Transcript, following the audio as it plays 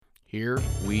Here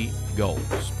we go.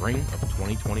 Spring of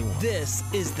 2021. This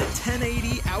is the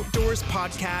 1080 Outdoors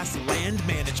Podcast Land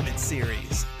Management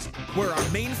Series, where our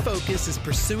main focus is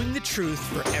pursuing the truth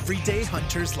for everyday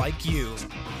hunters like you.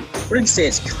 I wouldn't say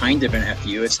it's kind of an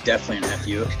FU. It's definitely an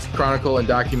FU. Chronicle and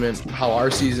document how our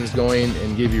season's going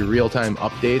and give you real-time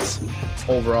updates,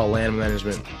 overall land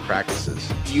management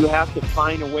practices. You have to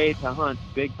find a way to hunt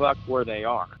big buck where they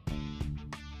are.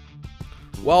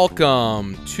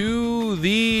 Welcome to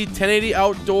the 1080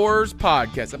 Outdoors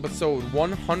Podcast, episode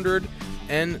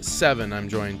 107. I'm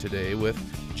joined today with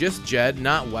just Jed,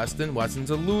 not Weston.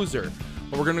 Weston's a loser.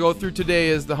 What we're going to go through today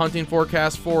is the hunting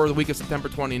forecast for the week of September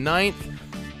 29th.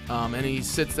 Any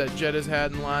sits that Jed has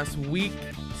had in the last week,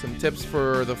 some tips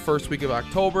for the first week of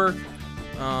October,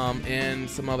 and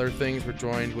some other things. We're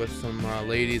joined with some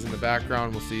ladies in the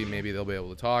background. We'll see. Maybe they'll be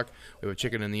able to talk. We have a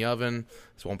chicken in the oven.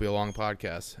 This won't be a long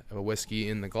podcast. I have a whiskey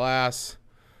in the glass.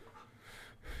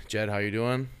 Jed, how you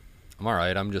doing? I'm all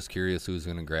right. I'm just curious who's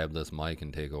going to grab this mic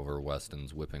and take over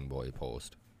Weston's whipping boy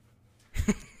post.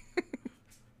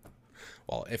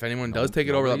 Well, if anyone does take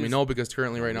it over, let me know, because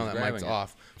currently right now that mic's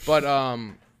off. But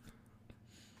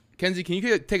Kenzie, can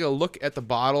you take a look at the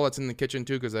bottle that's in the kitchen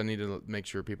too? Because I need to make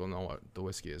sure people know what the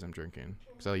whiskey is I'm drinking.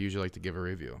 Because I usually like to give a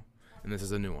review, and this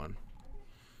is a new one.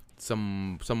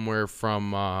 Somewhere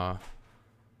from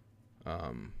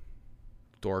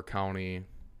Door County.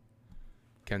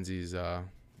 Kenzie's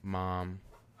mom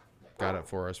got it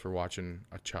for us for watching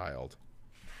a child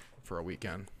for a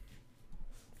weekend.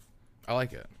 I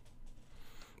like it,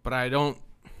 but I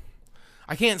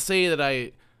can't say that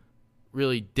I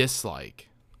really dislike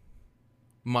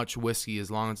much whiskey as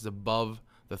long as it's above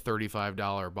the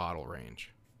 $35 bottle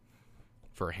range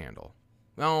for a handle.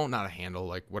 No, not a handle,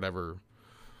 like whatever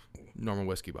normal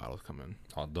whiskey bottles come in.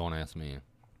 Oh, don't ask me.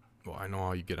 Well, I know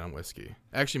how you get on whiskey.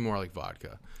 Actually, more like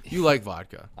vodka. You like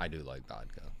vodka. I do like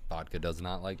vodka. Vodka does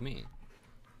not like me.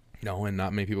 No, and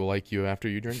not many people like you after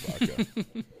you drink vodka.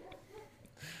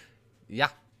 Yeah,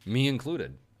 me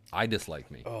included. I dislike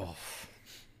me. Oh.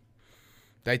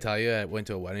 Did I tell you I went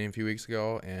to a wedding a few weeks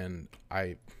ago and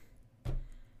I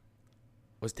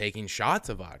was taking shots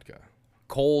of vodka.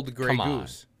 Cold Grey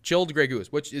Goose. Chilled Grey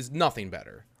Goose, which is nothing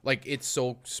better. Like, it's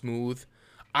so smooth.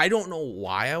 I don't know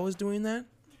why I was doing that.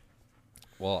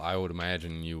 Well, I would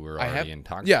imagine you were already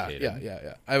intoxicated.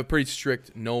 Yeah. I have a pretty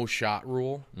strict no shot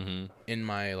rule in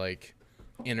my, like,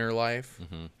 inner life,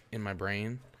 in my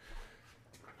brain.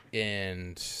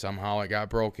 And somehow it got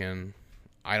broken.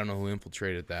 I don't know who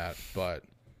infiltrated that, but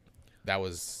that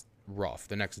was rough.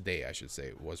 The next day, I should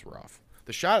say, was rough.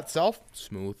 The shot itself,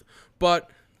 smooth. But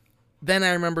then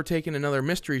I remember taking another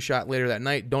mystery shot later that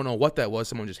night. Don't know what that was.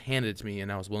 Someone just handed it to me,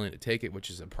 and I was willing to take it, which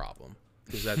is a problem,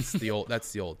 because that's the old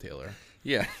Taylor.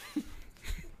 Yeah.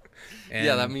 And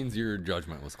yeah, that means your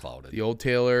judgment was clouded. The old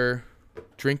Taylor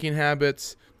drinking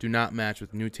habits do not match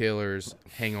with new Taylor's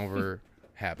hangover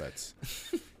habits.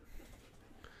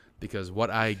 Because what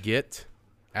I get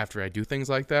after I do things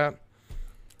like that,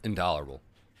 intolerable.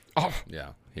 Oh, yeah,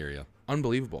 hear you.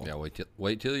 Unbelievable. Yeah,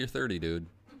 wait till you're 30, dude.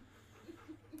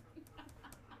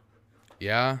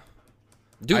 Yeah,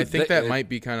 dude. I think that might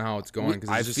be kind of how it's going, because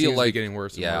it just seems to be getting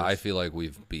worse. And worse. I feel like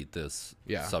we've beat this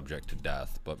subject to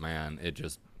death. But man, it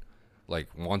just, like,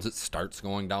 once it starts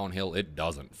going downhill, it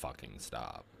doesn't fucking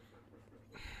stop.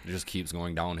 It just keeps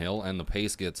going downhill, and the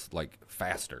pace gets, like,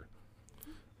 faster.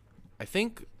 I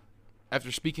think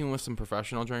after speaking with some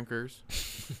professional drinkers,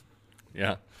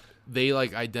 yeah, they,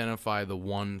 like, identify the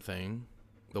one thing,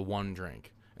 the one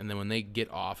drink, and then when they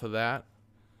get off of that,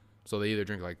 so they either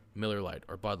drink like Miller Lite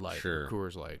or Bud Light or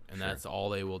Coors Light, and that's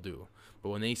all they will do. But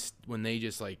when they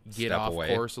just like get step off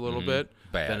away. Course a little bit,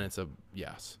 bad. then it's a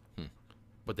yes.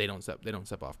 But they don't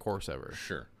step off course ever.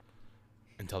 Sure.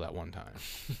 Until that one time,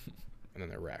 and then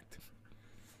they're wrecked.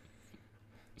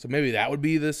 So maybe that would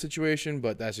be the situation,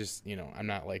 but that's just, I'm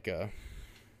not an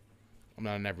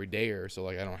everydayer, so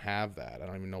like I don't have that. I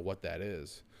don't even know what that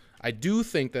is. I do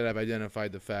think that I've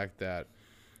identified the fact that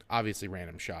obviously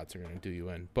random shots are going to do you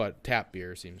in, but tap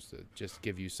beer seems to just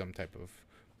give you some type of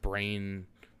brain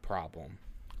problem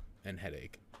and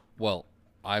headache. Well,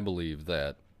 I believe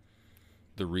that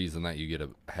the reason that you get a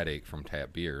headache from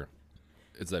tap beer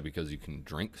is that because you can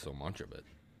drink so much of it.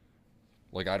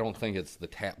 Like, I don't think it's the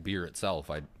tap beer itself.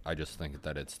 I just think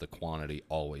that it's the quantity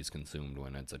always consumed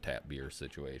when it's a tap beer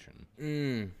situation.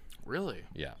 Really?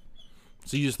 Yeah.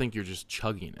 So you just think you're just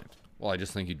chugging it? Well, I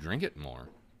just think you drink it more.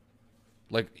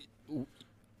 Like,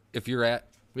 if you're at,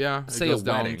 say, a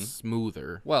wedding,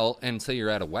 smoother. Well, and say you're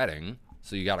at a wedding,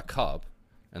 so you got a cup,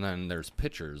 And then there's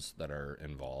pitchers that are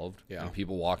involved. Yeah. And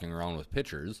people walking around with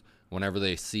pitchers. Whenever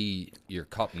they see your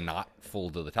cup not full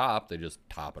to the top, they just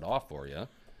top it off for you.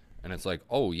 And it's like,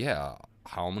 oh, yeah,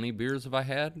 how many beers have I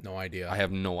had? No idea. I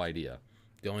have no idea.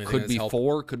 The only thing Could that's be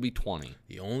 4, could be 20.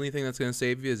 The only thing that's going to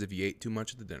save you is if you ate too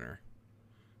much at the dinner.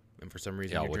 And for some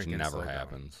reason, Yeah, you're which drinking never slow down.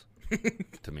 happens.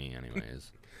 To me,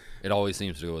 anyways. It always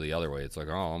seems to go the other way. It's like,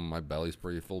 oh, my belly's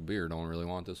pretty full of beer. Don't really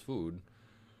want this food.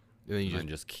 And then you And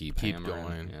just keep keep hammering.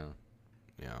 going. Yeah.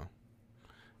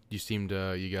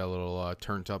 Yeah. You got a little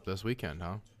turned up this weekend,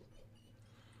 huh?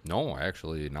 No,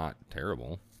 actually, not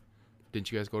terrible.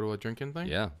 Didn't you guys go to a drinking thing?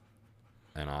 Yeah.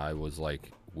 And I was,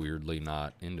 like, weirdly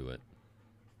not into it.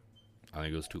 I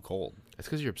think it was too cold. It's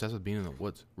because you're obsessed with being in the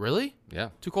woods. Really? Yeah.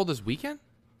 Too cold this weekend?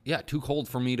 Yeah, too cold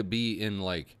for me to be in,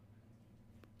 like,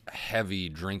 heavy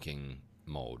drinking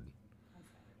mode.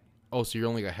 Oh, so you're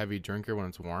only a heavy drinker when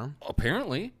it's warm?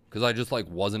 Apparently. Because I just, like,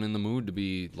 wasn't in the mood to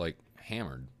be, like,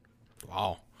 hammered.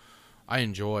 Wow. I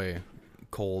enjoy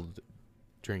cold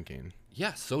drinking.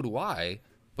 Yeah, so do I,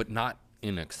 but not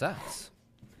in excess.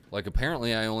 Like,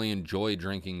 apparently I only enjoy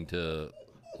drinking to,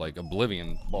 like,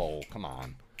 oblivion. Oh, come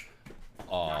on.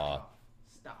 Stop.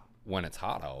 When it's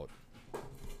hot out.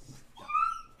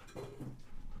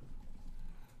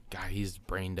 God, he's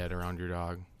brain dead around your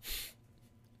dog.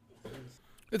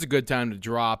 It's a good time to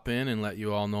drop in and let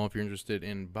you all know if you're interested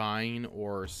in buying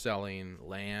or selling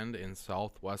land in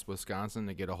southwest Wisconsin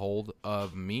to get a hold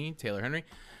of me, Taylor Henry.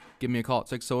 Give me a call at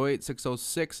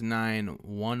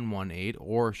 608-606-9118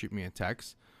 or shoot me a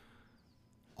text.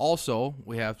 Also,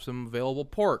 we have some available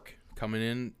pork coming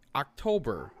in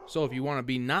October. So if you want to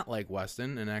be not like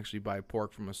Weston and actually buy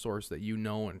pork from a source that you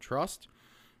know and trust,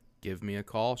 give me a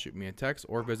call, shoot me a text,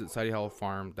 or visit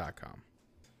SidyHollowFarm.com.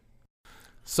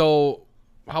 So,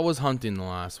 how was hunting the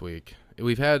last week?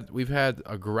 We've had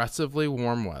aggressively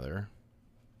warm weather.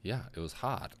 Yeah, it was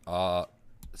hot.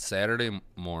 Saturday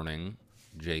morning,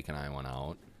 Jake and I went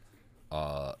out.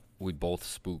 We both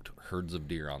spooked herds of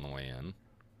deer on the way in,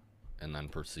 and then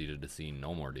proceeded to see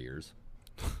no more deers.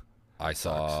 I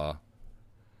saw,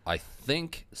 I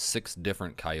think, 6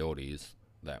 different coyotes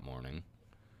that morning.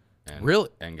 And, Really?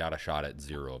 And got a shot at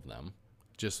 0 of them.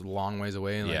 Just a long ways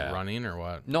away and Yeah. like running or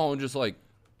what? No, just like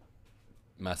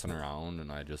messing around,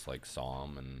 and I just like saw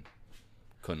them and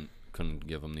couldn't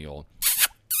give them the old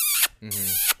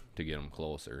to get them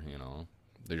closer. You know,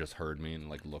 they just heard me and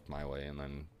like looked my way, and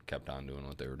then kept on doing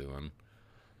what they were doing.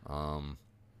 And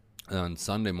on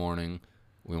Sunday morning,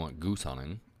 we went goose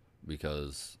hunting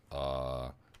because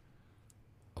a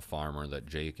farmer that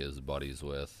Jake is buddies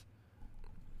with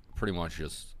pretty much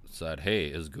just said, "Hey,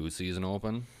 is goose season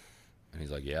open?" And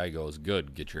he's like, "Yeah." He goes,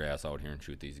 "Good, get your ass out here and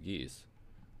shoot these geese."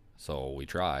 So we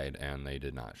tried, and they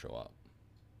did not show up.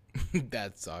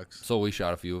 That sucks. So we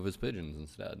shot a few of his pigeons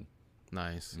instead.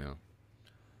 Nice. You know.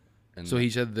 And So he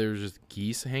said there was just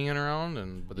geese hanging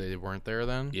around, but they weren't there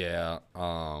then? yeah.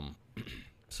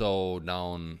 So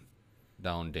down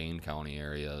Dane County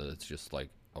area, it's just like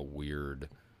a weird.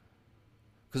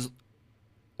 Because,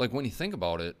 like, when you think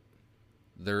about it,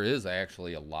 there is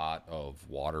actually a lot of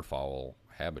waterfowl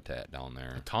habitat down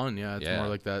there. A ton, yeah. It's Yeah. more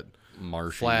like that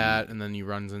Marshy. flat, and then you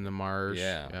runs into marsh.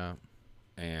 Yeah. Yeah.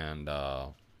 And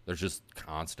there's just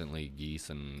constantly geese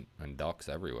and ducks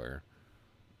everywhere.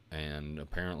 And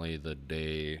apparently the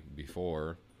day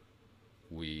before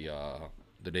we were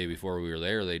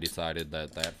there, they decided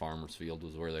that farmer's field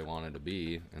was where they wanted to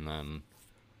be, and then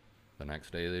the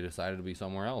next day they decided to be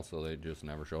somewhere else, so they just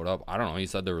never showed up. I don't know. He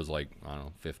said there was like, I don't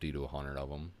know, 50 to 100 of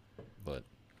them, but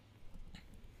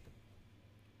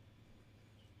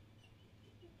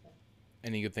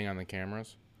Any good thing on the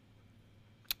cameras?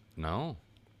 no.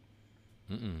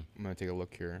 I'm gonna take a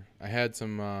look here. I had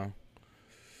some.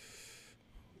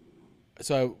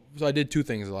 So I did 2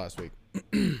 things last week.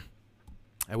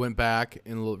 I went back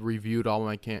and reviewed all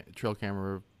my trail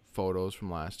camera photos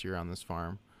from last year on this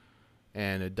farm,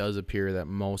 and it does appear that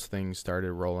most things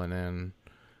started rolling in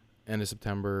end of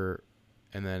September,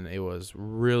 and then it was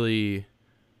really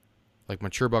like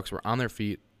mature bucks were on their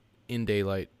feet in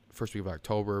daylight first week of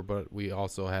October, but we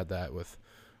also had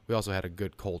a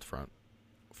good cold front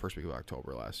first week of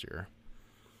October last year.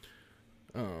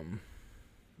 And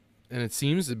it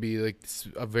seems to be like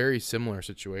a very similar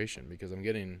situation because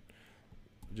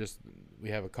we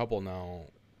have a couple now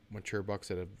mature bucks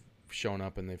that have shown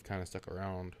up and they've kind of stuck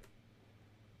around.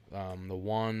 The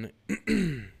one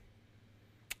we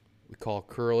call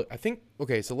Curly, I think.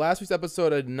 Okay, so last week's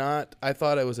episode I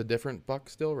thought it was a different buck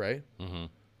still, right? Mm-hmm.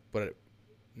 But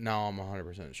now I'm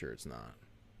 100% sure it's not.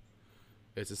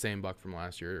 It's the same buck from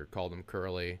last year. Called him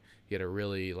Curly. He had a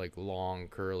really like long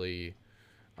curly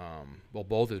Well,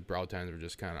 both his brow tines were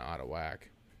just kind of out of whack.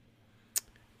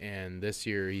 And this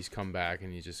year he's come back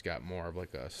and he's just got more of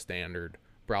like a standard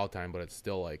brow tine, but it's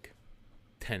still like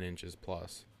 10 inches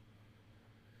plus.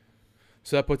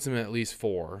 So that puts him at least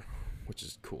 4, which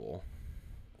is cool.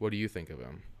 What do you think of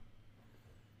him?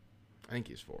 I think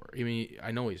he's 4. I mean,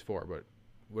 I know he's 4, but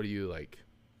what do you like?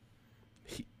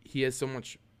 He has so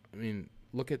much. I mean,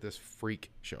 look at this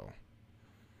freak show.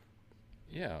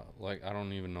 Yeah, like, I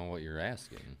don't even know what you're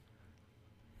asking.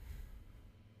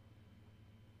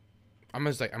 I'm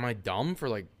just like, am I dumb for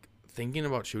like thinking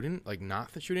about shooting, like not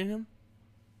shooting him?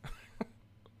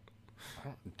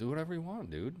 Do whatever you want,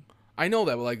 dude. I know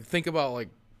that, but like think about like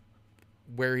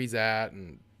where he's at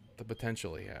and the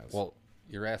potential he has. Well,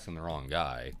 you're asking the wrong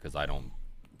guy because I don't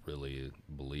really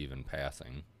believe in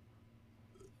passing.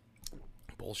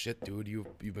 Bullshit, dude.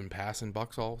 You've been passing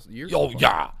bucks all year. Oh,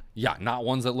 yeah, not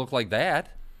ones that look like that.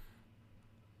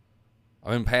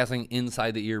 I've been passing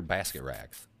inside the ear basket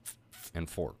racks and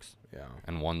forks. Yeah.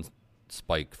 And one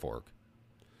spiked fork.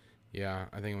 Yeah,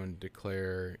 I think I'm going to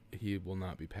declare he will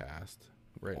not be passed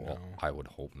right now. I would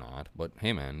hope not. But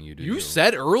hey, man, you do. You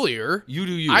said earlier. You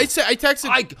do you. I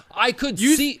texted. I could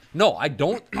see. No, I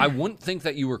don't. I wouldn't think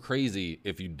that you were crazy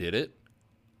if you did it.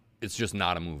 It's just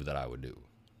not a move that I would do.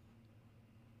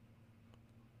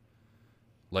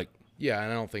 Like, yeah,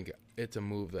 and I don't think it's a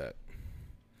move that.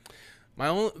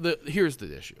 Here's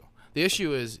the issue. The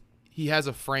issue is he has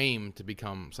a frame to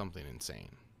become something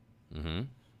insane. mm-hmm.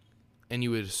 And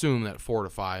you would assume that 4 to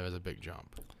 5 is a big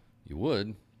jump. You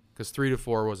would. Because 3 to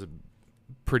 4 was a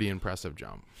pretty impressive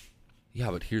jump.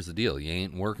 Yeah, but here's the deal. You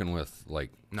ain't working with,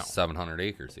 like, No. 700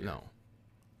 acres here. No.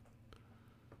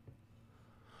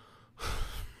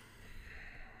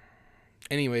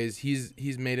 Anyways,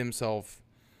 he's made himself.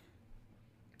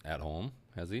 At home,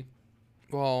 has he?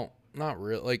 Well, not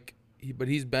really. Like, but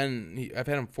he's been. I've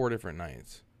had him 4 different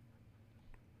nights.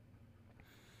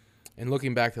 And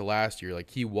looking back to last year, like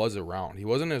he was around. He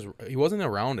wasn't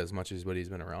around as much as what he's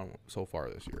been around so far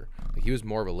this year. Like he was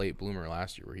more of a late bloomer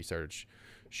last year, where he started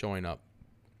showing up.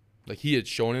 Like he had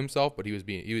shown himself, but he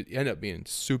ended up being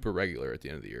super regular at the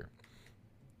end of the year.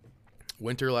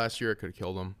 Winter last year, I could have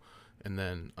killed him, and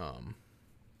then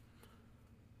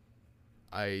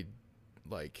I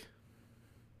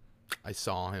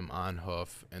saw him on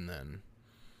hoof, and then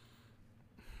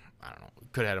I don't know,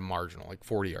 could have had a marginal like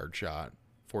 40-yard shot.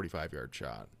 45-yard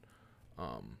shot.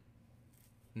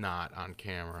 Not on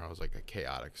camera. It was like a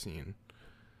chaotic scene.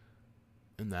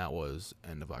 And that was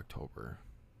end of October.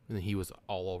 And then he was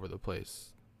all over the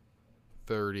place.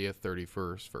 30th,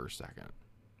 31st, 1st, 2nd.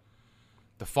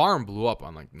 The farm blew up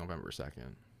on like November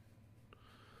 2nd.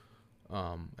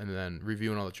 And then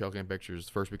reviewing all the trail cam pictures,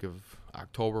 first week of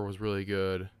October was really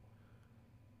good.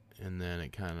 And then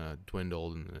it kind of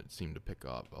dwindled, and it seemed to pick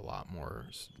up a lot more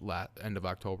end of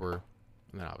October.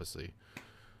 And then obviously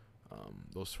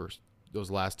those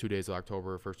last 2 days of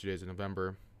October, first 2 days of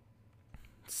November,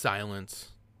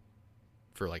 silence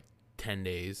for like 10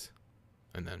 days,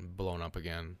 and then blown up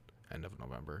again end of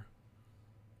November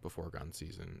before gun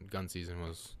season. Gun season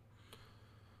was,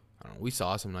 I don't know, we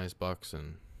saw some nice bucks,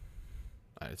 and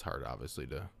it's hard obviously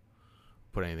to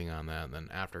put anything on that. And then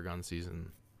after gun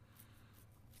season,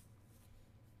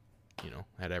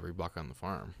 had every buck on the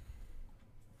farm.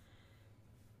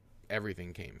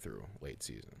 Everything came through late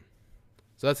season.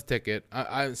 So that's a ticket.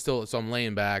 I'm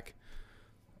laying back,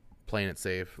 playing it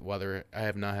safe. Whether I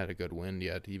have not had a good wind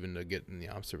yet, even to get in the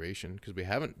observation, because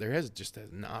there has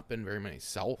not been very many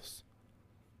souths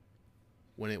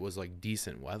when it was like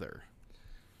decent weather.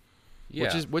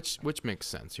 Yeah. Which makes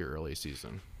sense here early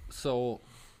season. So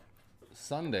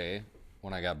Sunday,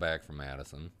 when I got back from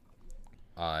Madison,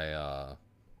 I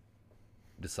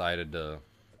decided to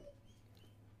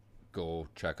go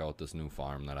check out this new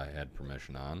farm that I had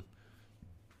permission on.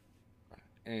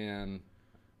 And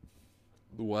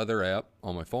the weather app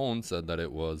on my phone said that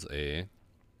it was a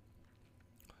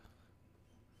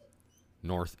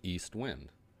northeast wind.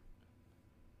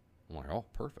 I'm like, oh,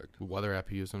 perfect. What weather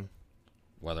app you using?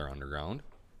 Weather Underground.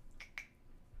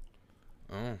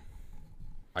 Oh.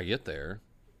 I get there,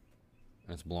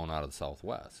 and it's blown out of the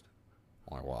southwest.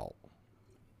 I'm like, well,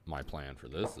 my plan for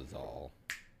this is all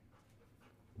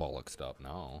bollocksed up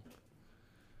now.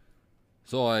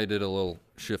 So I did a little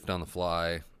shift on the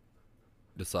fly,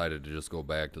 decided to just go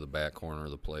back to the back corner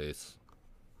of the place,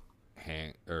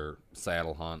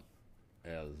 saddle hunt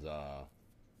as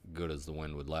good as the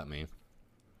wind would let me.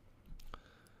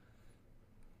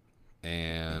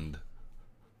 And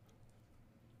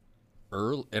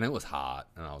it was hot,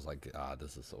 and I was like,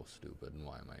 this is so stupid, and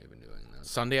why am I even doing this?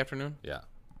 Sunday afternoon? Yeah.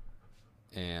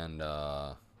 And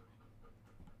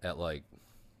at like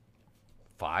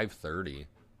 5:30,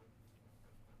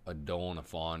 a doe and a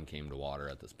fawn came to water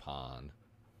at this pond.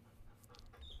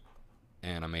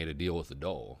 And I made a deal with the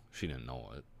doe. She didn't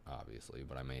know it, obviously,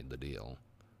 but I made the deal.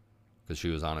 Because she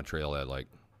was on a trail at like,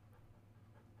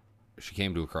 she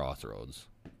came to a crossroads.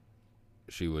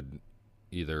 She would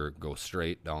either go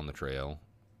straight down the trail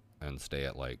and stay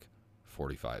at like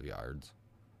 45 yards,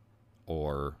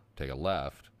 or take a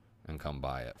left and come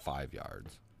by at 5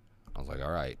 yards. I was like,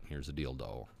 all right, here's the deal,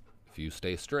 doe. If you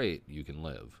stay straight, you can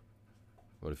live.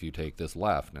 But if you take this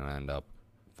left and end up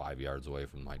 5 yards away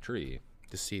from my tree,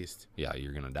 Deceased. yeah,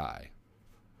 you're going to die.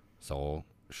 So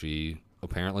she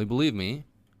apparently believed me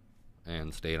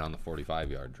and stayed on the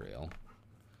 45-yard trail.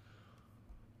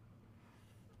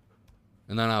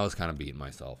 And then I was kind of beating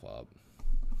myself up.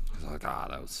 Because I was like,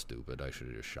 that was stupid. I should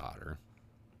have just shot her.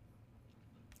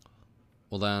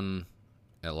 Well, then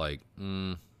at like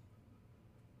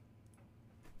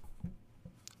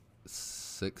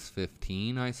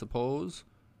 6:15, I suppose,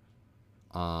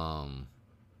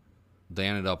 they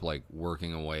ended up like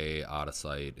working away out of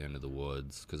sight into the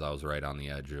woods, because I was right on the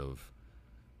edge of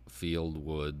field,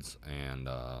 woods, and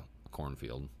a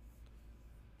cornfield.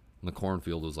 And the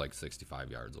cornfield was like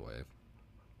 65 yards away.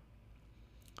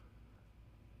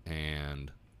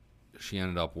 And she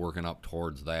ended up working up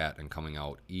towards that and coming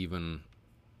out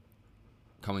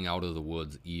of the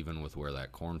woods even with where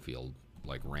that cornfield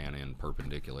like ran in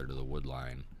perpendicular to the wood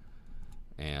line,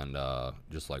 and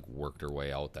just like worked her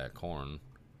way out that corn.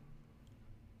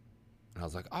 And I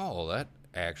was like, oh, that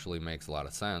actually makes a lot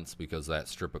of sense, because that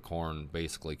strip of corn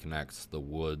basically connects the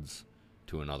woods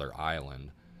to another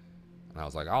island. And I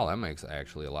was like, oh, that makes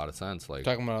actually a lot of sense. Like,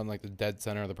 Talking about like the dead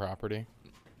center of the property.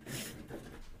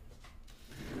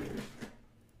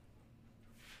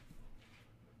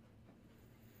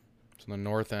 So the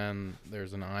north end,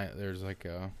 there's like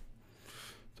the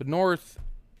northwest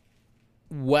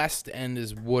end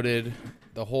is wooded.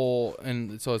 The whole,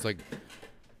 and so it's like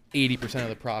 80% of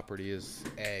the property is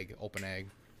open ag,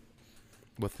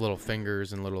 with little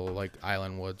fingers and little like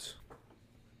island woods.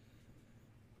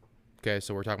 Okay,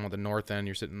 so we're talking about the north end.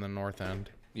 You're sitting in the north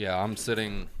end. yeah, I'm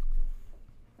sitting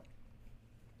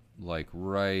like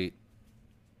right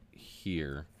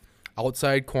here.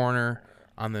 Outside corner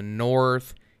on the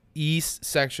northeast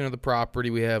section of the property,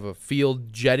 we have a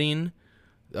field jetting,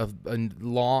 of a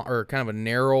long or kind of a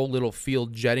narrow little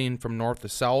field jetting from north to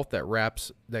south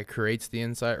that creates the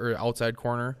inside or outside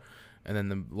corner, and then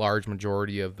the large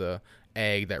majority of the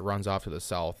ag that runs off to the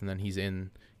south, and then he's in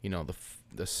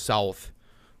the south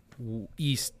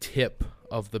east tip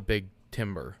of the big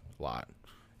timber lot,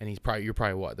 and you're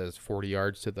probably what, that's 40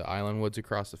 yards to the island woods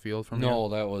across the field from No,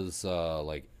 that was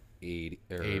like 80.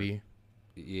 80.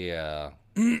 Yeah,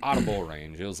 out of bow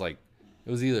range. It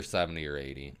was either 70 or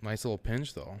 80. Nice little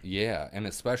pinch though. Yeah, and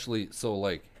especially so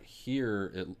like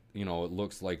here, it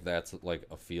looks like that's like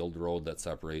a field road that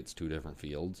separates two different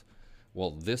fields.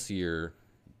 Well, this year,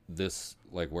 this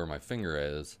like where my finger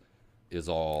is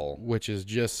all, which is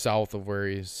just south of where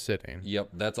he's sitting. Yep,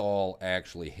 that's all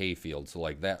actually hayfield. So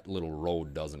like that little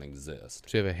road doesn't exist.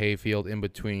 So you have a hayfield in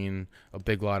between a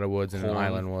big lot of woods and an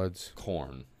island woods.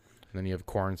 Corn. And then you have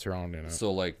corn surrounding it.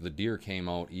 So like the deer came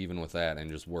out even with that and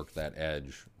just worked that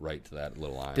edge right to that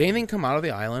little island. Did anything come out of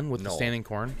the island with the No. standing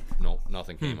corn? No,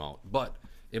 nothing came out. But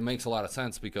it makes a lot of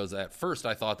sense, because at first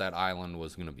I thought that island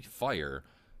was going to be fire,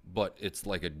 but it's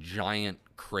like a giant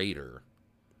crater.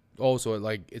 Oh, so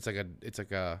it's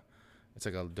like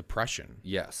a depression.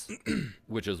 Yes,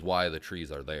 which is why the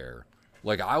trees are there.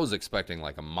 Like I was expecting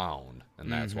like a mound,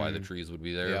 and that's why the trees would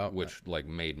be there, Yep. which like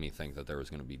made me think that there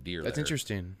was going to be deer That's there.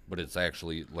 interesting. But it's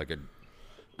actually like a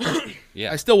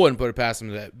yeah. I still wouldn't put it past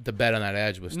him to bet on that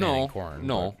edge with standing corn.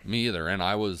 No, me either. And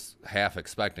I was half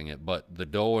expecting it, but the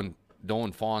doe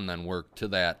and fawn then worked to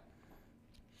that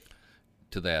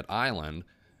island,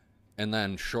 and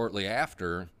then shortly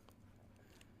after,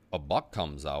 a buck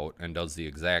comes out and does the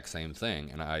exact same thing,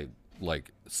 and I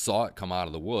like saw it come out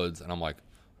of the woods, and I'm like,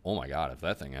 oh my god, if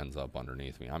that thing ends up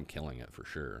underneath me, I'm killing it for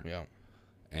sure. Yeah.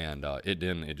 And it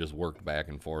didn't. It just worked back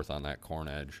and forth on that corn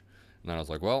edge. And then I was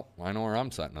like, well, I know where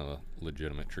I'm setting a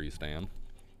legitimate tree stand.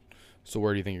 So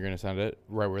where do you think you're going to send it?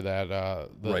 Right where that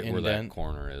Right where that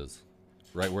corner is.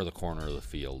 Right where the corner of the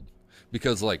field.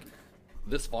 Because, like,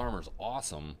 this farmer's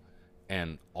awesome,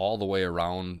 and all the way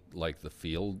around, like, the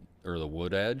field or the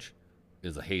wood edge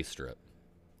is a hay strip.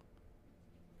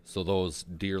 So those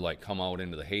deer, like, come out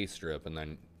into the hay strip, and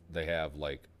then they have,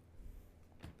 like,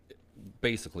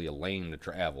 basically a lane to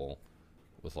travel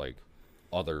with, like,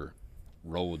 other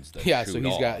roads that Yeah, shoot so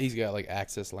off. he's got like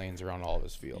access lanes around all of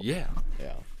his field. Yeah,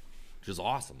 Yeah. which is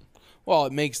awesome. Well,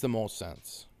 it makes the most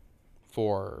sense.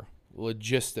 for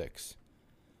logistics.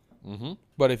 Mm-hmm.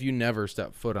 But if you never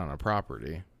step foot on a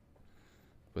property,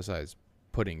 besides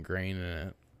putting grain in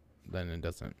it, then it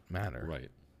doesn't matter. Right.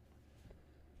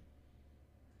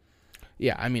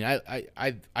 Yeah, I mean,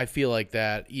 I feel like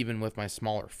that even with my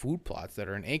smaller food plots that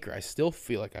are an acre, I still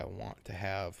feel like I want to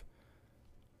have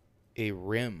a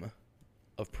rim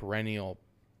of perennial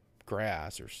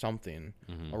grass or something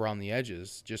around the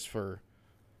edges just for,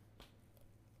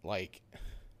 like,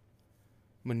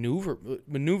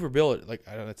 maneuverability. Like,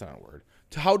 I don't, that's not a word.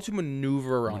 How to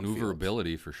maneuver around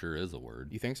Maneuverability for sure is a word.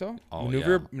 You think so? Oh,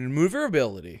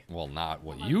 Maneuverability. Well, not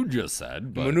what you just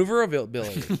said, but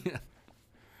Maneuverability.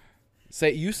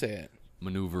 You say it.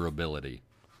 maneuverability.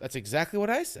 That's exactly what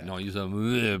I said. No, you said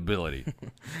ability.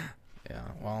 Yeah,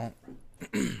 well,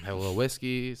 have a little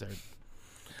whiskey.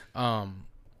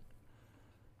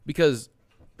 Because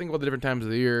think about the different times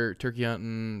of the year, turkey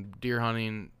hunting, deer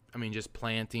hunting, I mean, just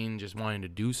planting, just wanting to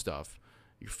do stuff.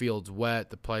 Your field's wet,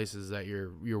 the places that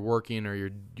you're working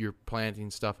or you're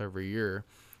planting stuff every year,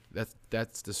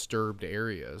 that's disturbed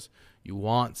areas. You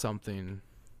want something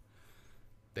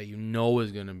that you know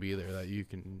is going to be there that you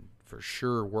can for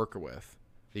sure work with,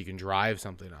 that you can drive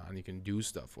something on, you can do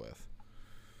stuff with.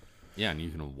 Yeah, and you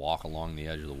can walk along the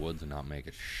edge of the woods and not make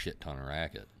a shit ton of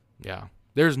racket. Yeah.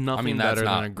 There's nothing better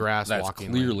than a grass that's walking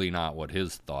lane. That's clearly not what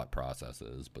his thought process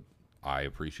is, but I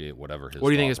appreciate whatever his. What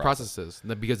do you think his process is?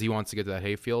 Because he wants to get to that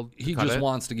hayfield? He just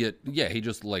wants to get. Yeah, he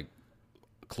just like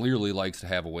clearly likes to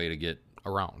have a way to get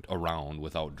around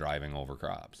without driving over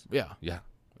crops. Yeah, yeah,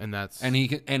 and that's and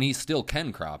he still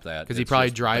can crop that because he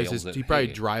probably drives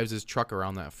his truck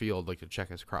around that field like to check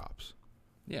his crops.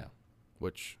 Yeah,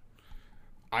 which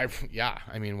I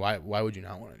mean, why would you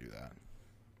not want to do that?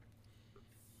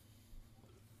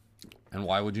 And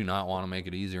why would you not want to make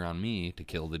it easier on me to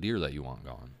kill the deer that you want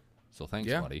gone? So thanks,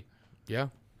 buddy. Yeah.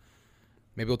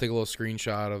 Maybe we'll take a little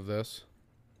screenshot of this.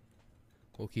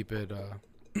 We'll keep it, no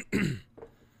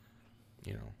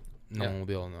one will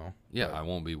be able to know. Yeah, I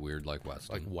won't be weird like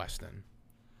Weston.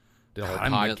 The whole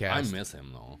podcast. I miss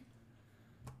him, though.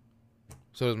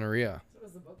 So does Maria. So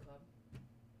does the book club.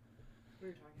 We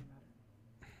were talking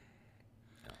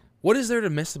about it. What is there to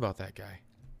miss about that guy?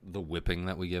 The whipping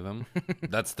that we give him.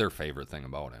 That's their favorite thing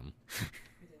about him.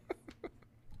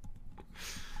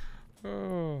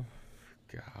 Oh,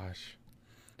 gosh.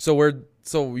 So you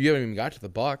haven't even got to the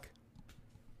buck.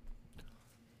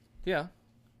 Yeah.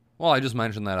 Well, I just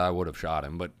mentioned that I would have shot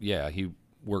him, but yeah, he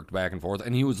worked back and forth,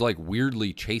 and he was like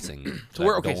weirdly chasing. So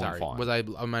where? Okay, sorry. I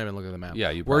might have been looking at the map. Yeah,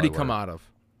 you. Where'd he come out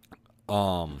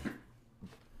of?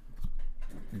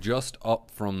 Just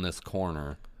up from this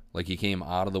corner. Like he came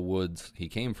out of the woods. He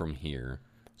came from here.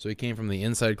 So he came from the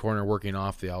inside corner, working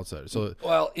off the outside. So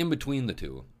in between the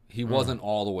two. He wasn't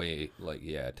all the way,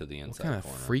 to the inside corner. What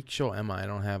kind of freak show am I? I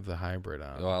don't have the hybrid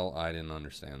on. Well, I didn't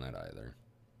understand that either.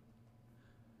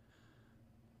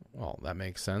 Well, that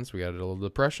makes sense. We got a little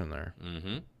depression there.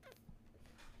 Mm-hmm.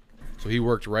 So he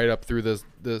worked right up through this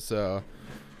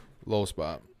low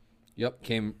spot. Yep,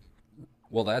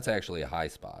 well, that's actually a high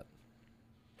spot.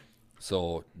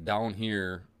 So down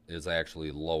here is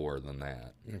actually lower than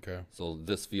that. Okay. So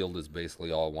this field is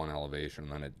basically all one elevation,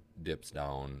 then it dips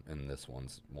down, and this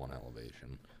one's one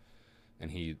elevation.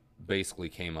 And he basically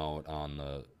came out on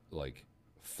the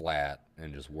flat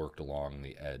and just worked along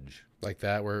the edge. Like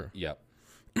that where Yep.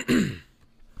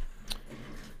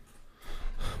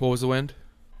 What was the wind?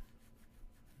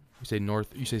 You say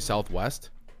north, you say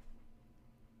southwest?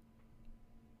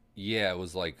 Yeah, it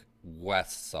was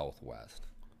west southwest.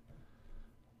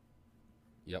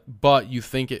 Yep. But you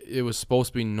think it was supposed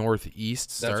to be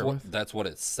northeast That's what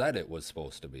it said it was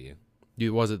supposed to be.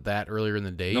 Was it that earlier in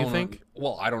the day, you think?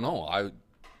 Well, I don't know. I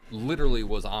literally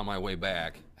was on my way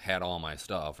back, had all my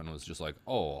stuff, and was just like,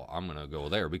 oh, I'm going to go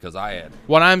there because I had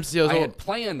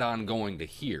planned on going to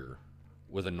here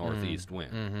with a northeast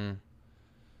wind. Mm-hmm.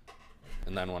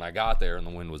 And then when I got there and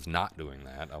the wind was not doing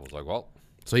that, I was like, well.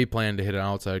 So he planned to hit an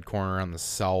outside corner on the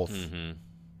south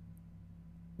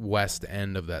west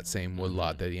end of that same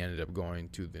woodlot that he ended up going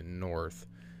to the north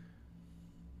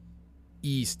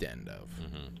east end of.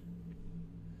 Mm-hmm.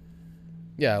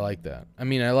 Yeah, I like that. I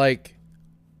mean,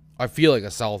 I feel like a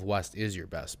southwest is your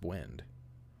best wind.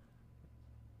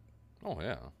 Oh,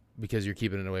 yeah. Because you're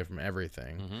keeping it away from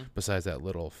everything besides that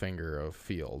little finger of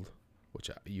field,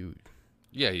 which you're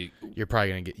probably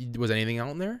going to get. Was anything out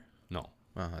in there? No.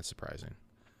 Oh, that's surprising.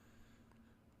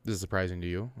 Is it surprising to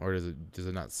you, or does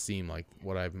it not seem like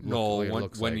what I've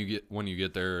looked when you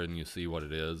get there and you see what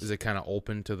it is? Is it kind of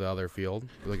open to the other field?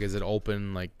 Like, is it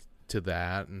open to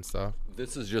that and stuff?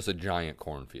 This is just a giant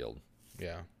cornfield.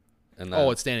 Yeah. And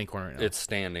Oh, it's standing corn right now. it's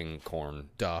standing corn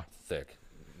Duh. thick.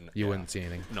 You wouldn't see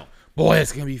anything. No. Boy,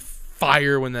 it's going to be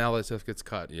fire when the all stuff gets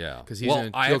cut. Yeah. Because he'll Well,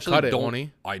 I actually cut it, don't- won't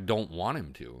he? I don't want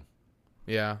him to.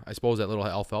 Yeah. I suppose that little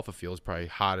alfalfa field is probably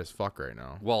hot as fuck right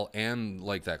now. Well, and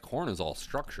like that corn is all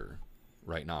structure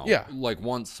right now. Yeah. Like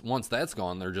once that's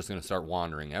gone, they're just gonna start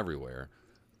wandering everywhere.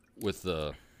 With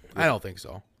the, I don't think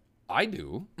so. I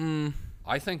do.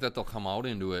 I think that they'll come out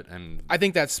into it and I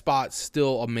think that spot's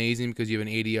still amazing because you have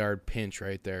an 80-yard pinch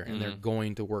right there, and Mm-hmm. they're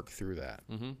going to work through that.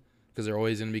 Because they're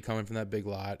always going to be coming from that big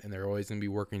lot, and they're always going to be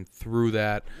working through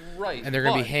that. right, And they're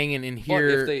going to be but- hanging in But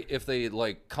here. if they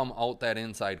like come out that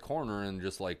inside corner and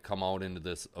just like come out into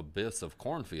this abyss of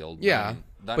cornfield, Yeah, then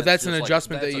but it's that's an just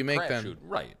adjustment that that's you a make then. crapshoot.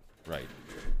 Right.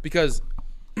 Because,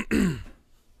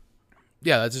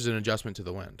 yeah, that's just an adjustment to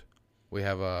the wind. We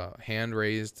have a hand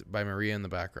raised by Maria in the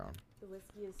background.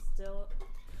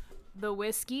 The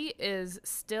whiskey is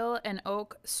still an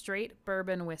oak straight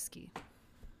bourbon whiskey.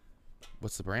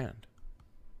 What's the brand?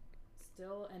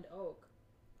 Still and oak.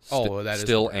 Oh, that is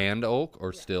still the brand. and oak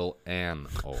or still an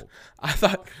oak. I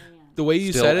thought the way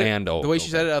you Still said it, and oak, the way she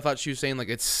said it, I thought she was saying like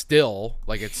it's still.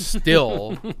 Like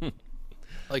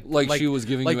she was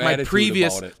giving like you my attitude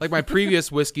previous, about it. Like my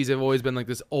previous whiskeys have always been like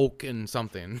this oak and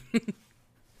something.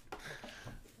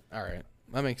 All right,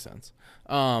 that makes sense.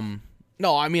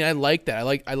 No, I mean I like that.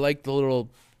 I like the little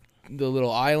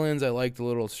islands. I like the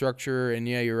little structure. And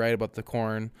yeah, you're right about the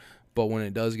corn. But when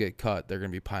it does get cut, they're gonna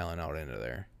be piling out into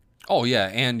there. Oh yeah,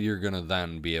 and you're gonna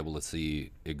then be able to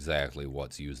see exactly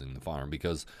what's using the farm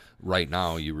because right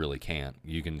now you really can't.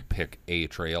 You can pick a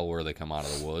trail where they come out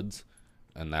of the woods,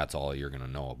 and that's all you're gonna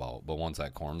know about. But once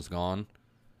that corn's gone,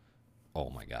 oh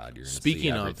my God, you're gonna see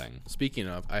everything. Speaking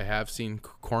of, I have seen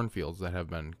cornfields that have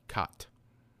been cut.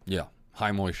 Yeah,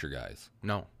 high moisture guys.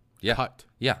 No, Yeah, cut,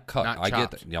 Yeah, cut. Not I get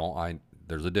chopped. that. You know,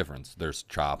 there's a difference. There's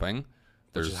chopping. which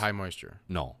There's is high moisture.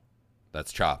 no,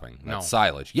 that's chopping. That's No.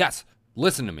 silage. Yes,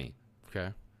 listen to me.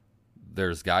 Okay,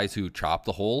 There's guys who chop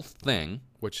the whole thing.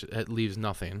 which it leaves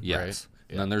nothing. Yes.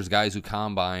 Right? And then there's guys who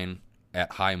combine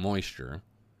at high moisture.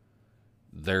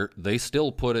 They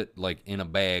still put it like in a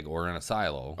bag or in a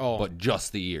silo, Oh. but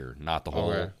just the ear, not the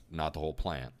whole Okay. not the whole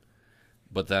plant.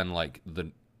 But then like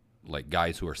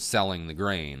guys who are selling the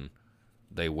grain,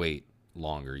 they wait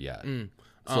longer yet.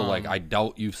 So like I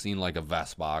doubt you've seen like a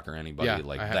Vestbach or anybody Yeah,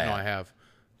 like I that. No, I have.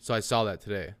 So I saw that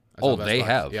today. I Oh, saw they Vestbox.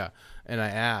 have? Yeah, and I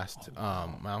asked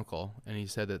my uncle, and he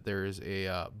said that there is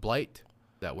a blight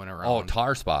that went around. Oh,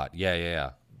 tar spot.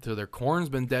 Yeah. So their corn's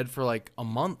been dead for like a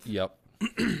month. Yep.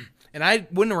 And I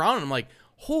went around and I'm like,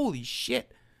 holy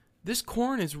shit, this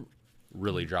corn is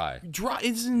Really dry. dry.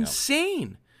 It's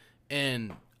insane.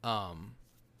 And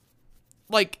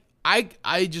like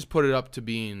I just put it up to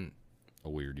being A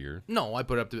weird year. no, I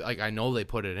put it up to like I know they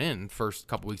put it in first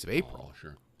couple weeks of April. Oh,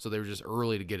 sure. So they were just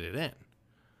early to get it in.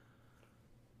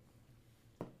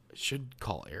 I should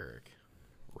call Eric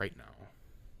right now.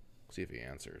 See if he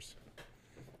answers.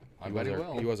 I bet he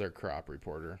will. He was our crop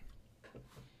reporter.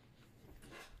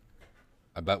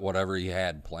 I bet whatever he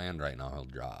had planned right now, he'll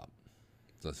drop.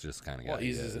 So that's just kind of guy Well, he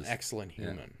he's is. an excellent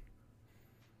human.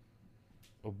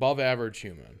 Above average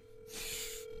human.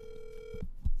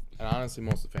 And honestly,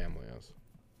 most of the family is.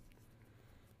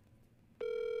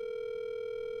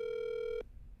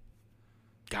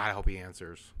 God, I hope he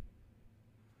answers.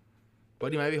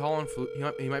 But he might be hauling.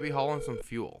 He might be hauling some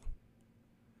fuel.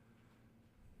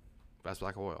 Best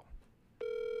Black Oil.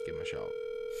 Give him a shout.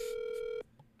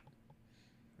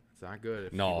 It's not good.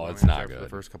 If No, people don't it's not answer after good. The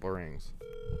first couple of rings.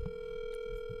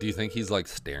 Do you think he's like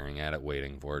staring at it,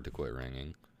 waiting for it to quit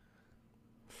ringing?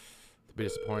 To be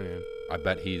disappointed. I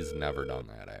bet he's never done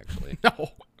that. Actually,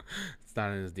 No, it's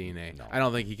not in his DNA. No. I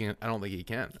don't think he can. I don't think he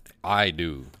can. I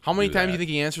do. How many do times do that. you think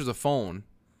he answers a phone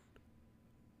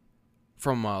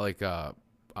from like a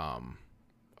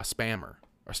spammer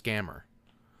or scammer?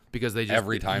 Because they just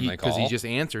Every time they because he call? just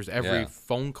answers every Yeah.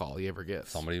 phone call he ever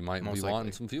gets. somebody might most be likely.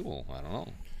 wanting some fuel? I don't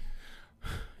know.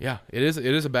 Yeah, it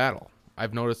is a battle.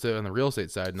 I've noticed it on the real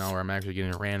estate side now, where I'm actually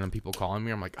getting random people calling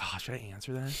me. I'm like, oh, should I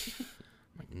answer that?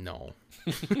 I'm like, no.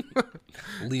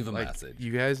 Leave a Like, message.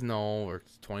 you guys know, or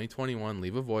it's 2021.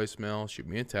 Leave a voicemail. Shoot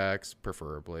me a text,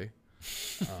 preferably.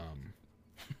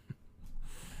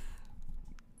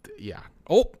 Yeah.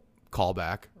 Oh, call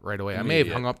back right away. I may have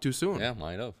Immediate. hung up too soon. Yeah,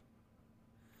 might have.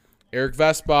 Eric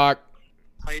Vestbach,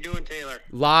 How you doing, Taylor?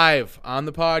 live on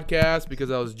the podcast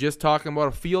because I was just talking about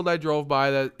a field I drove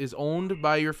by that is owned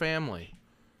by your family.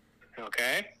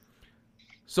 Okay.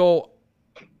 So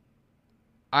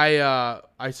I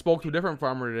spoke to a different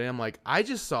farmer today. I'm like, I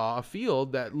just saw a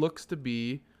field that looks to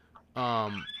be,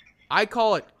 I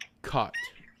call it cut.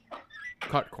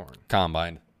 Cut corn.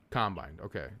 Combined. Combined.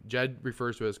 Okay. Jed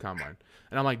refers to it as combined.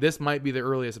 And I'm like, this might be the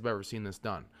earliest I've ever seen this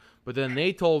done. But then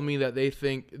they told me that they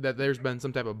think that there's been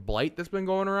some type of blight that's been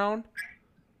going around,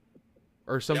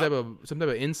 or some type of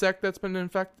insect that's been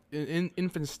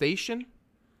infestation.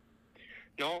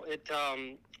 No,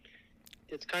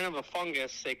 it's kind of a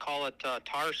fungus. They call it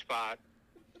tar spot.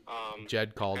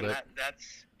 Jed called and it.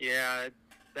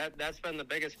 That's been the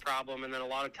biggest problem. And then a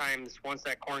lot of times, once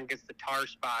that corn gets the tar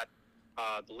spot,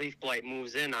 the leaf blight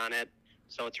moves in on it.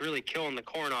 So it's really killing the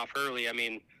corn off early. I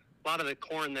mean, a lot of the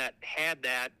corn that had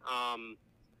that,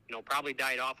 probably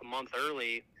died off a month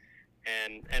early.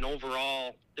 And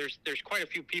overall, there's quite a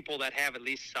few people that have at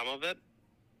least some of it.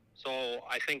 So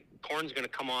I think corn's going to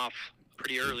come off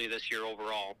pretty early this year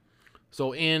overall.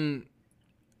 So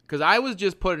because I was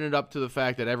just putting it up to the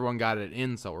fact that everyone got it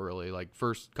in so early, like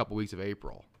first couple weeks of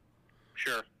April.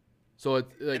 Sure. So it's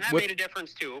like and that made a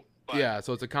difference too. But yeah,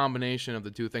 so it's a combination of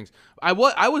the two things. I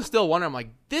was still wondering, I'm like,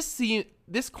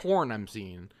 this corn I'm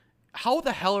seeing, how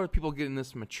the hell are people getting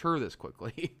this mature this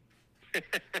quickly?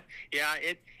 Yeah,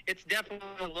 it's definitely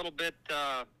a little bit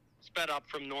sped up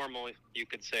from normal, you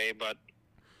could say, but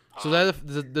so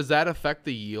does that affect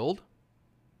the yield?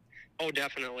 Oh,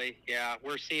 definitely. Yeah,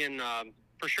 we're seeing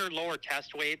for sure lower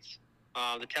test weights.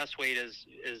 The test weight is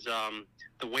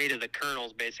the weight of the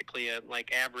kernels, basically.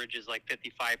 Like average is like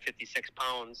 55, 56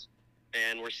 pounds,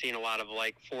 and we're seeing a lot of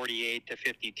like 48 to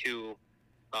 52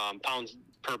 pounds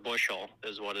per bushel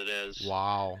is what it is.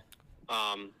 Wow.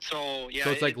 So yeah,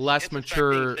 so it's like less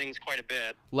mature things quite a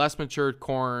bit. Less matured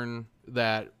corn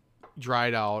that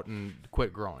dried out and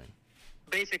quit growing.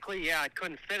 Basically, yeah, it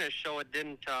couldn't finish, so it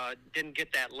didn't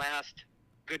get that last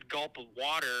good gulp of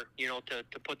water,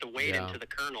 to put the weight into the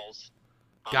kernels.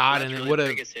 God, that's and really it would the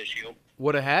have biggest issue.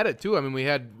 Would have had it too. I mean,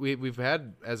 we've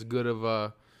had as good of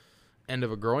a end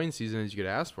of a growing season as you could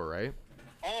ask for, right?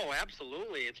 Oh,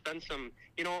 absolutely. It's been some,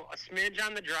 a smidge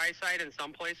on the dry side in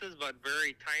some places, but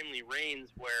very timely rains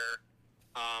where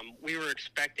we were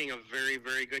expecting a very,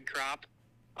 very good crop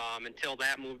until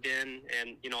that moved in,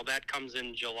 and that comes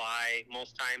in July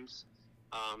most times,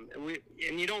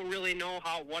 and you don't really know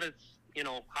how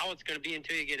it's going to be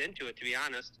until you get into it, to be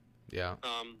honest. Yeah.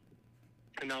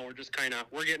 And now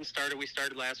we're getting started. We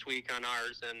started last week on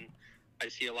ours, and I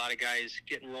see a lot of guys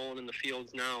getting rolling in the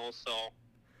fields now.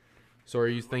 So are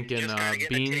you thinking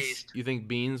beans? taste. You think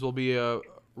beans will be a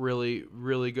really,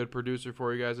 really good producer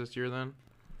for you guys this year then?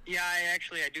 Yeah, I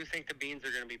do think the beans are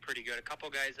going to be pretty good. A couple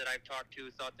guys that I've talked to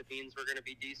thought the beans were going to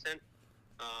be decent,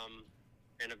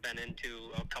 and have been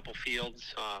into a couple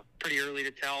fields. Pretty early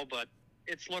to tell, but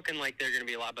it's looking like they're going to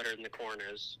be a lot better than the corn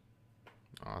is.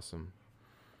 Awesome.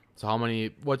 So how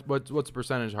many? What's the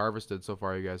percentage harvested so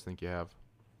far? You guys think you have?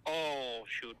 Oh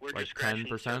shoot, we're Like just scratching 10%?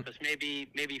 the surface. Maybe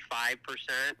 5%.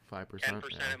 5%. 10%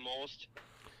 at most.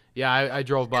 Yeah, I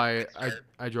drove by. Good start.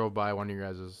 I drove by one of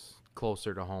your guys'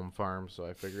 closer to home farm, so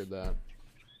I figured that.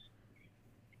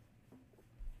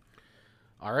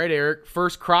 All right, Eric.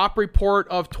 First crop report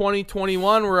of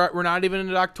 2021. We're not even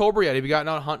into October yet. Have you gotten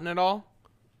out hunting at all?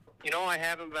 I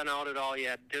haven't been out at all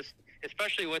yet. Just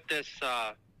especially with this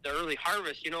the early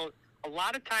harvest. A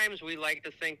lot of times we like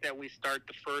to think that we start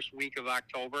the first week of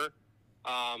October.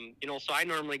 So I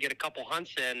normally get a couple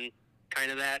hunts in,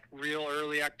 kind of that real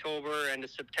early October, end of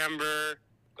September.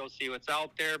 Go see what's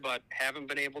out there, but haven't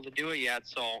been able to do it yet.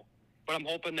 So, but I'm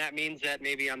hoping that means that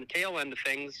maybe on the tail end of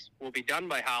things, we'll be done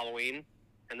by Halloween,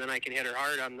 and then I can hit her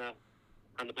hard on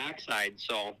the backside.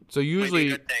 So usually, might be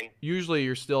a good thing. usually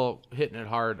you're still hitting it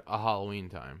hard a Halloween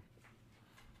time.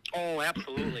 Oh,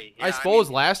 absolutely. Yeah, I suppose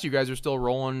last year you guys are still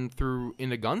rolling through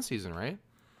into gun season, right?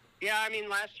 Yeah,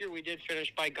 last year we did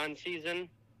finish by gun season,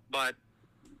 but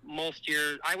most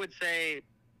years, I would say,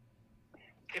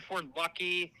 if we're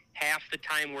lucky, half the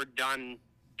time we're done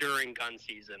during gun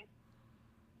season.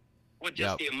 With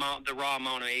just the raw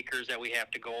amount of acres that we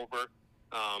have to go over.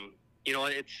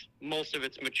 Most of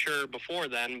it's mature before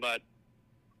then, but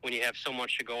when you have so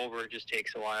much to go over, it just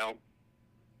takes a while.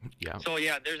 Yeah. So,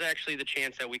 yeah, there's actually the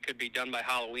chance that we could be done by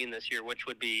Halloween this year, which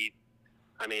would be,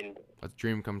 That's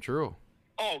dream come true.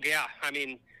 Oh, yeah. I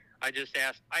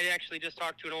actually just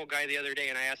talked to an old guy the other day,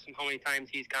 and I asked him how many times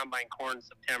he's combined corn in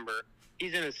September.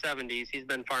 He's in his 70s. He's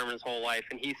been farming his whole life,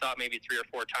 and he thought maybe 3 or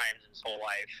 4 times in his whole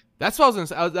life. That's what I was going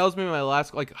to say. That was maybe my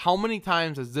last, how many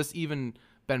times has this even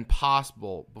been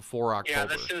possible before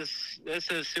October? Yeah,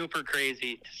 this is super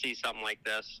crazy to see something like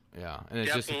this. Yeah, and it's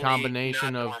Definitely just a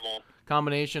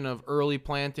combination of early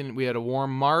planting. We had a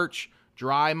warm March,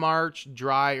 dry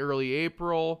early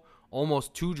April,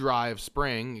 almost too dry of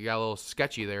spring. You got a little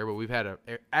sketchy there, but we've had an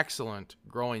excellent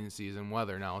growing season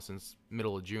weather now since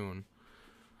middle of June.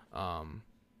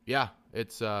 Yeah,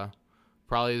 it's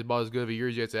probably about as good of a year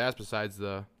as you have to ask. Besides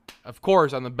of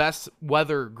course, on the best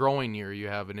weather growing year, you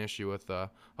have an issue with a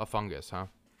fungus, huh?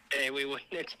 Hey, we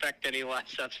wouldn't expect any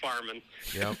less. That's farming.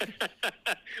 Yep.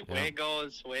 Way it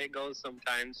goes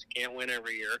sometimes. Can't win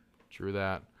every year. True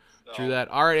that. So, True that.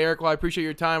 All right, Eric. Well, I appreciate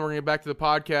your time. We're gonna get back to the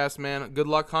podcast, man. Good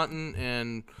luck hunting,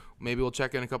 and maybe we'll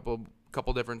check in a couple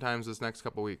different times this next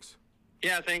couple weeks.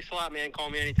 Yeah, thanks a lot, man. Call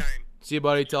me anytime. See you,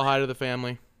 buddy. Tell hi to the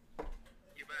family.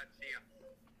 You bet. See ya.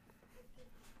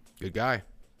 Good guy.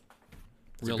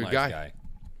 He's a Real good nice guy. guy.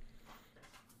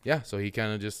 Yeah, so he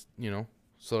kind of just,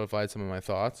 solidified some of my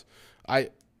thoughts.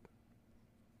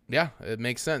 Yeah, it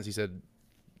makes sense. He said,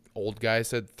 old guy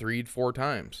said 3 to 4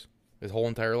 times his whole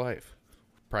entire life.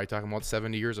 Probably talking about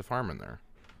 70 years of farming there.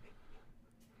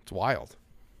 It's wild.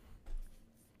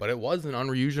 But it was an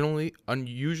unusually You're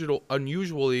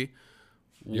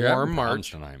having warm problems March.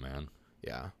 tonight, man.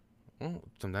 Yeah. Well,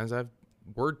 sometimes I have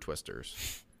word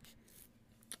twisters.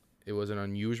 It was an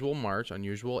unusual March,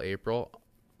 unusual April,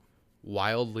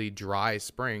 wildly dry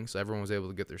spring, so everyone was able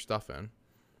to get their stuff in.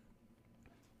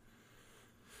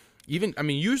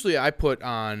 Usually I put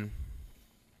on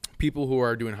people who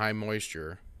are doing high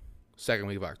moisture second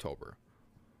week of October.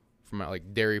 From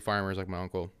like dairy farmers like my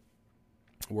uncle,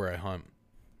 where I hunt.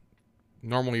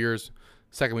 Normal years,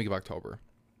 second week of October.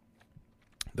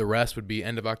 The rest would be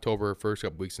end of October, first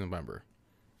couple weeks in November.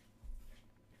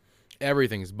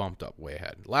 Everything's bumped up way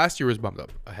ahead. Last year was bumped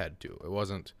up ahead too. It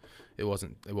wasn't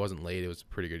late. It was a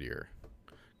pretty good year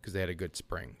because they had a good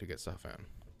spring to get stuff in.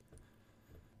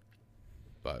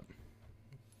 But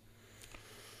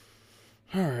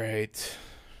all right,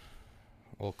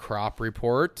 little crop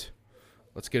report.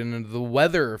 Let's get into the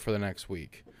weather for the next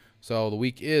week. So the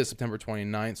week is September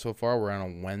 29th so far. We're on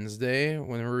a Wednesday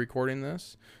when we're recording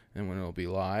this and when it'll be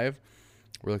live.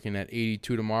 We're looking at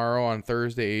 82 tomorrow on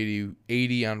Thursday,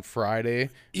 80 on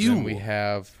Friday. And then we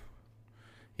have,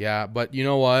 yeah, but you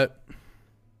know what?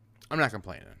 I'm not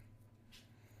complaining.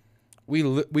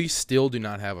 We still do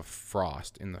not have a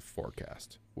frost in the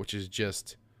forecast, which is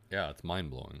just, Yeah, it's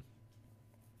mind-blowing.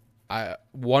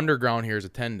 Wonderground here is a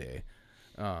 10-day.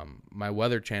 My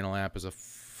Weather Channel app is a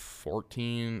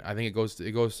 14. I think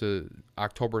it goes to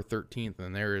October 13th,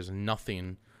 and there is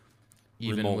nothing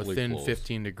even Remotely within close.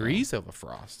 15 degrees of a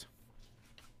frost.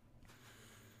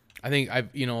 I think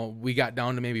we got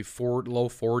down to maybe low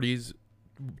 40s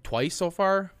twice so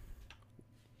far,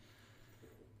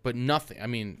 but nothing. I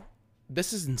mean,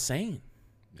 this is insane.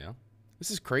 Yeah.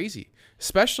 This is crazy,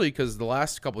 especially because the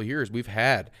last couple of years we've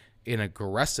had an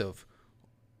aggressive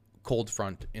cold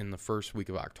front in the first week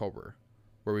of October,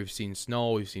 where we've seen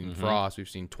snow, we've seen frost, we've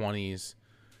seen 20s.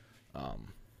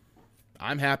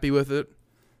 I'm happy with it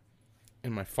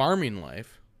in my farming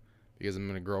life because I'm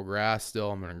going to grow grass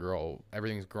still.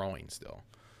 Everything's growing still.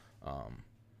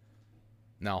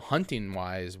 Now hunting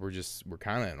wise, we're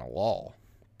kind of in a lull,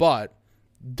 but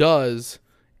does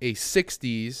a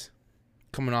 60s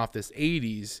coming off this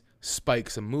 80s spike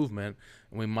some movement,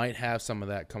 and we might have some of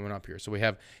that coming up here. So we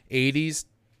have 80s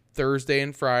Thursday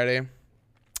and Friday.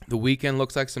 The weekend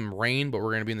looks like some rain, but we're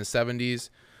going to be in the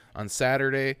 70s on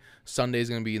Saturday. Sunday's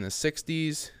going to be in the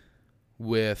 60s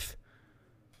with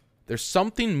there's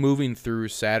something moving through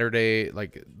Saturday.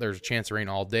 Like there's a chance of rain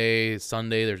all day.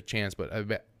 Sunday there's a chance, but I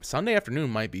bet Sunday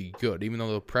afternoon might be good. Even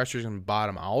though the pressure's going to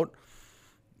bottom out,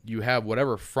 you have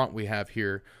whatever front we have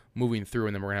here moving through,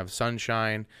 and then we're going to have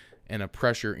sunshine and a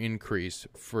pressure increase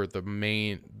for the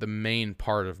main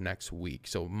part of next week.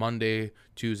 So Monday,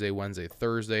 Tuesday, Wednesday,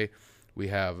 Thursday, we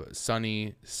have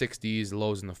sunny 60s,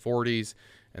 lows in the 40s,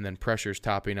 and then pressure's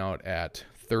topping out at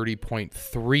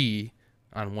 30.3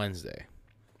 on Wednesday.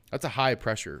 That's a high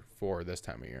pressure for this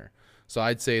time of year. So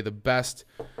I'd say the best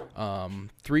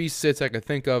 3 sits I could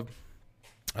think of.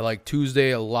 I like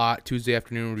Tuesday a lot. Tuesday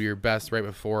afternoon would be your best right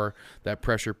before that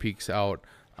pressure peaks out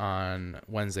on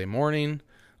Wednesday morning.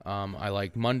 I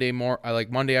like Monday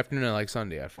afternoon. I like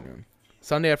Sunday afternoon.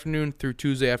 Sunday afternoon through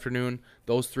Tuesday afternoon,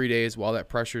 those 3 days while that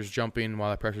pressure's jumping, while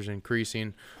that pressure's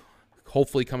increasing,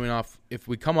 hopefully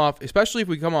especially if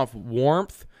we come off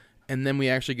warmth and then we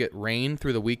actually get rain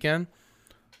through the weekend.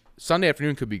 Sunday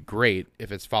afternoon could be great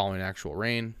if it's following actual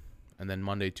rain, and then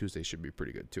Monday, Tuesday should be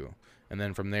pretty good too. And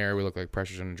then from there, we look like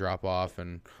pressure's going to drop off,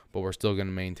 but we're still going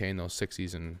to maintain those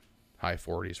 60s and high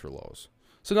 40s for lows.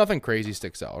 So nothing crazy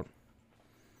sticks out.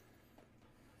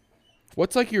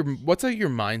 What's like your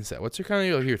mindset? What's your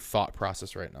kind of your thought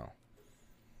process right now?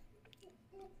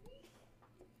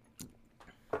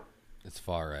 As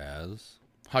far as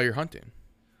How you're hunting?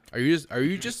 Are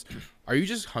you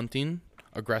just hunting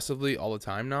aggressively all the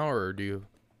time now, or do you?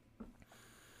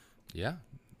 yeah,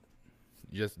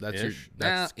 Just that's Ish.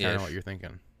 that's Nah, kind of ish. what you're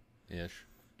thinking. Ish.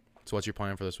 So what's your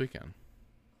plan for this weekend?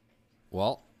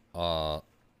 Well,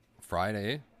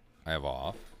 Friday I have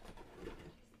off,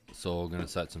 so we're gonna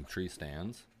set some tree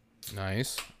stands,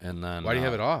 Nice. and then Why do you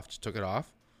have it off? Just took it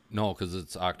off? No, because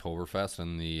it's Oktoberfest,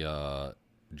 and the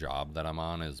job that I'm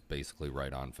on is basically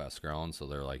right on fest ground, so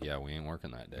they're like, yeah, we ain't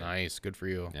working that day. Nice. Good for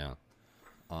you. Yeah.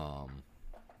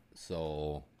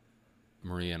 So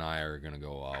Marie and I are gonna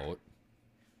go out.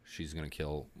 She's gonna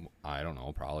kill, I don't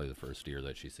know, probably the first deer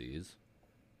that she sees.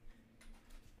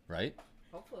 Right?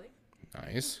 Hopefully.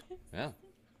 Nice. Yeah.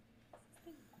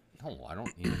 No, I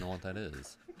don't even know what that is.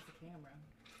 It's the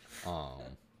camera.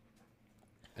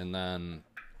 And then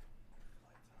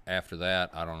after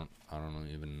that, I don't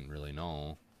even really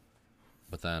know.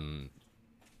 But then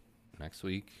next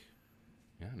week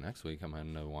I'm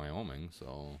heading to Wyoming,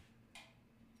 so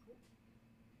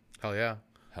Hell yeah.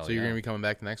 Hell so you're yeah. gonna be coming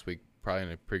back next week, probably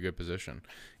in a pretty good position.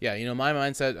 Yeah, my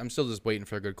mindset, I'm still just waiting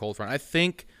for a good cold front. I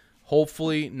think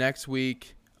hopefully next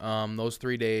week, those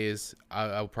 3 days,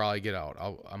 I'll probably get out.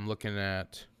 I'm looking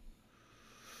at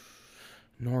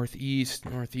northeast.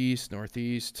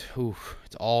 Ooh,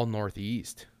 it's all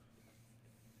northeast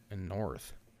and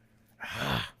north.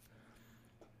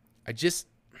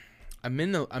 I'm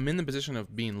in the position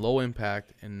of being low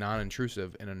impact and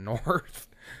non-intrusive in a north.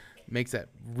 Makes that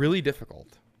really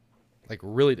difficult. Like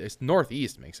really, it's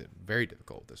northeast makes it very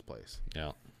difficult. This place.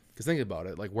 yeah, Because think about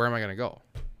it. Like, where am I gonna go?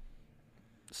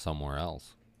 somewhere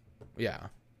else. Yeah.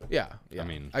 I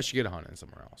mean- I should get a hunt in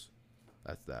somewhere else.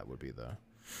 That would be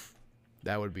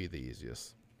the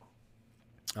easiest.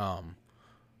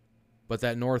 But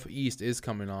that northeast is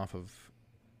coming off of.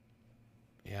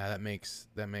 Yeah, that makes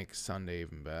Sunday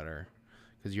even better,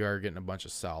 because you are getting a bunch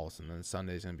of south, and then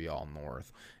Sunday's gonna be all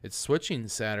north. It's switching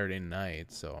Saturday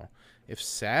night, so if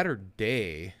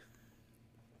Saturday,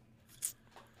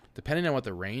 depending on what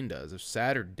the rain does, if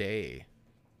Saturday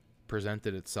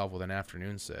presented itself with an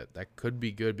afternoon sit, that could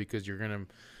be good, because you're gonna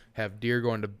have deer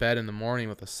going to bed in the morning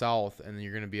with the south, and then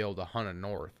you're gonna be able to hunt a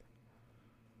north.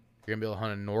 You're gonna be able to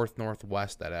hunt a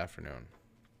northwest that afternoon.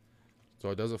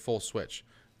 So it does a full switch.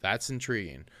 That's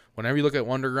intriguing. Whenever you look at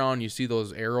Wonderground, you see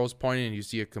those arrows pointing, and you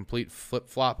see a complete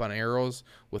flip-flop on arrows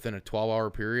within a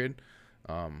 12-hour period.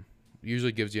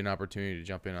 Usually gives you an opportunity to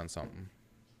jump in on something.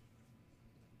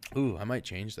 Ooh, I might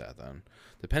change that then.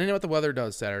 Depending on what the weather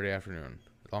does Saturday afternoon,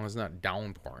 as long as it's not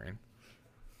downpouring,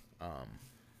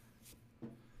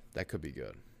 that could be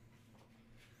good.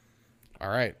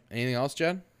 All right. Anything else,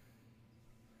 Jed?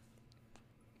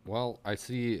 Well, I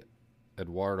see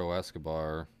Eduardo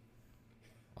Escobar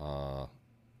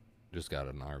just got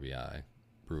an RBI.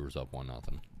 Brewers up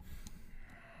 1-0.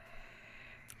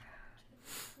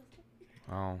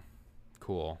 Oh,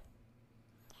 cool.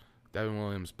 Devin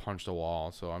Williams punched a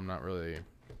wall, so I'm not really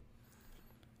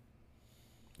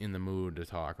in the mood to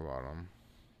talk about him.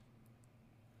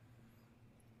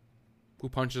 Who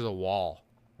punches a wall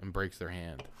and breaks their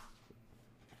hand?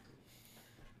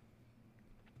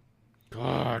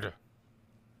 God.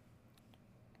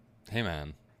 Hey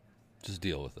man, just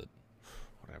deal with it.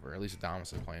 Whatever. At least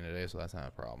Adamas is playing today, so that's not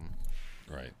a problem.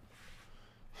 Right.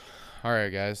 All right,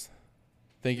 guys.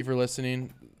 Thank you for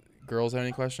listening. Girls, have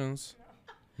any questions?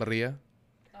 Maria?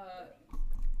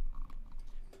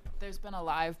 There's been a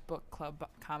live book club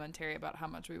commentary about how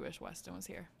much we wish Weston was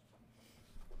here.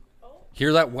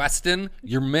 Hear that, Weston?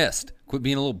 You're missed. Quit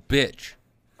being a little bitch.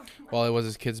 Well, it was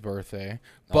his kid's birthday,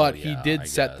 but he yeah, did I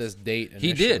set guess. this date initially.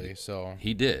 He did. So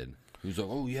He did. He was like,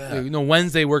 oh yeah.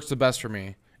 Wednesday works the best for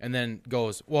me, and then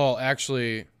goes, well,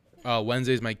 actually,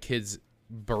 Wednesday's my kid's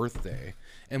birthday,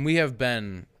 and we have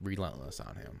been relentless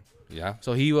on him. Yeah.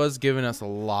 So he was giving us a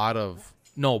lot of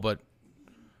but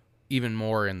even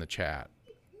more in the chat.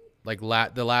 Like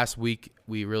the last week,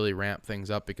 we really ramped things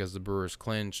up because the Brewers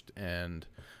clinched and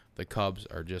the Cubs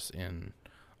are just in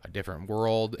a different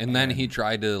world. And then he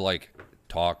tried to like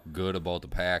talk good about the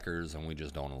Packers, and we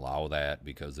just don't allow that,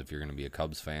 because if you're going to be a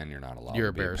Cubs fan, you're not allowed You're to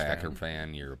a be Bears a Packer fan.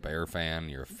 fan. You're a Bear fan.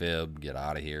 You're a fib. Get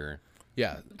out of here.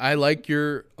 Yeah, I like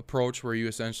your approach where you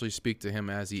essentially speak to him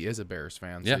as he is a Bears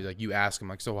fan. So Yeah. like you ask him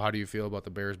like, so how do you feel about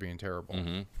the Bears being terrible?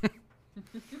 Mm-hmm.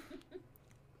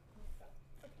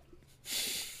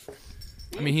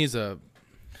 I mean, he's a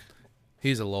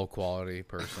low quality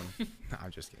person. No,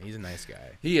 I'm just kidding. He's a nice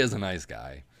guy. He is a nice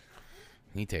guy.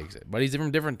 He takes it, but he's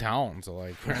from different towns, so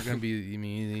like we're not gonna be. I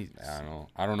mean,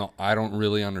 I don't know. I don't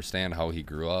really understand how he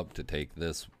grew up to take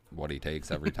what he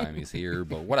takes every time he's here,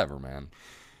 but whatever, man.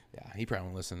 yeah, he probably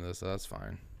won't listen to this, so that's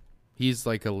fine. He's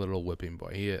like a little whipping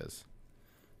boy. He is,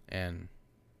 and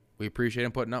we appreciate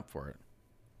him putting up for it.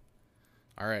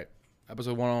 All right,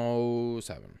 episode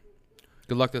 107.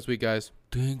 Good luck this week, guys.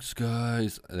 Thanks,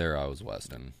 guys. There I was,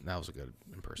 Weston. That was a good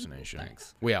impersonation.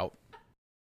 Thanks. We out.